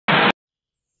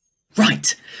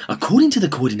Right. According to the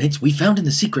coordinates we found in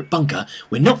the secret bunker,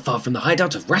 we're not far from the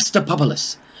hideout of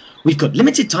Rastapopoulos. We've got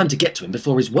limited time to get to him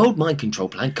before his world mind control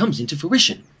plan comes into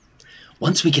fruition.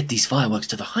 Once we get these fireworks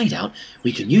to the hideout,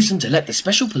 we can use them to let the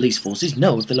special police forces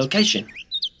know of the location.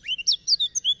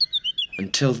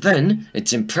 Until then,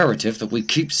 it's imperative that we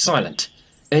keep silent.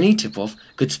 Any tip-off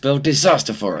could spell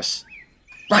disaster for us.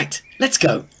 Right, let's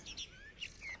go.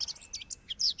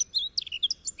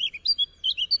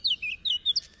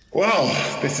 Well,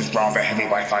 this is rather heavy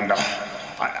by thunder.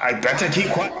 I better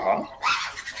keep quiet. Huh?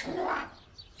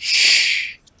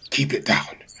 Shh! Keep it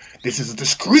down. This is a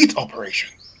discreet operation.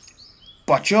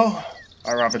 But you're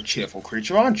a rather cheerful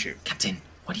creature, aren't you? Captain,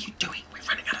 what are you doing? We're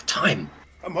running out of time.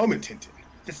 A moment, TinTin.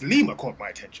 This lemur caught my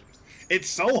attention. It's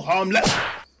so harmless.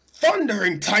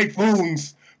 Thundering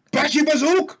typhoons!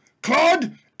 Bazook,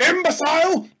 Clod,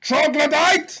 Imbecile,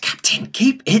 Troglodyte! Captain,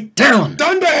 keep it down!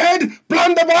 Dunderhead,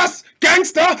 Blunderbuss,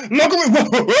 Gangster, Whoa,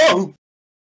 whoa, whoa!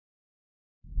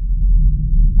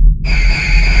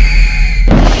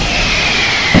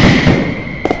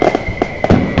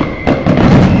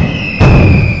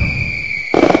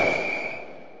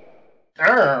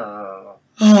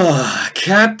 Oh,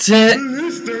 Captain!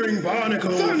 Blistering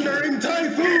barnacles! Thundering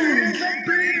typhoons!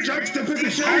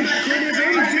 Juxtaposition!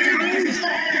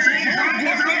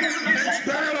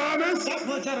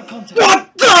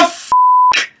 What the f***?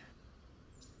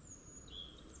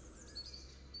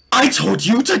 I told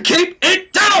you to keep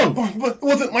it down! But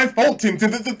wasn't my fault,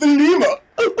 TinTin. The lemur!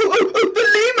 The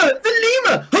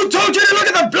lemur! Who told you to look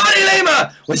at the bloody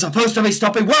lemur? We're supposed to be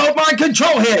stopping world mind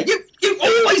control here! You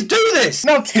always do this!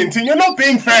 Now, TinTin, you're not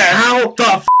being fair! How the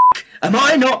f*** am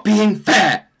I not being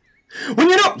fair? When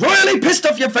you're not royally pissed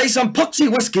off your face on poxy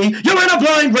whiskey, you're in a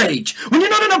blind rage. When you're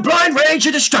not in a blind rage,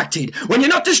 you're distracted. When you're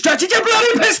not distracted, you're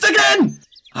bloody pissed again!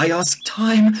 I ask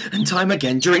time and time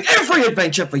again during every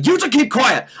adventure for you to keep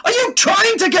quiet. Are you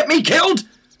trying to get me killed?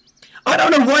 I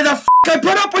don't know why the f*** I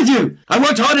put up with you. I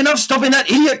worked hard enough stopping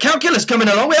that idiot calculus coming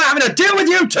along without having to deal with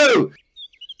you too.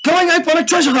 Going out on a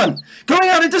treasure hunt. Going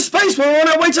out into space while we're on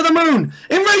our way to the moon.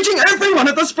 Enraging everyone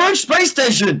at the Sponge Space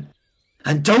Station.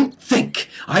 And don't think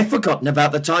I've forgotten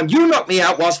about the time you knocked me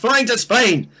out whilst flying to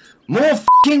Spain. More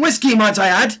f***ing whiskey, might I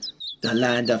add. The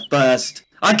land of thirst.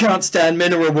 I can't stand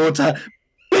mineral water.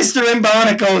 Blistering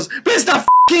barnacles. Blister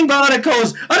f***ing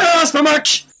barnacles. I don't ask for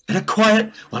much. Better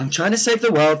quiet while I'm trying to save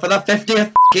the world for the 50th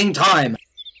f***ing time.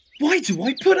 Why do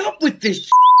I put up with this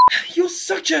shit? You're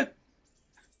such a...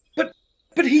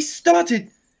 But he started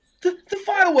the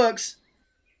fireworks.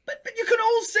 But you can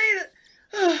all see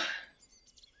that...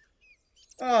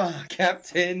 Ah,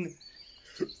 Captain.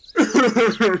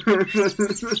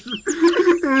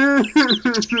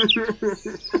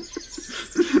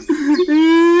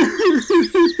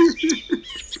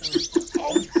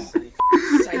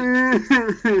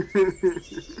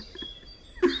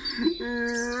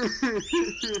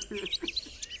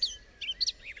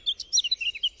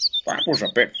 That was a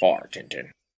bit far, TinTin.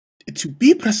 To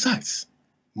be precise,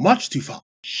 much too far.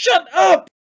 Shut up!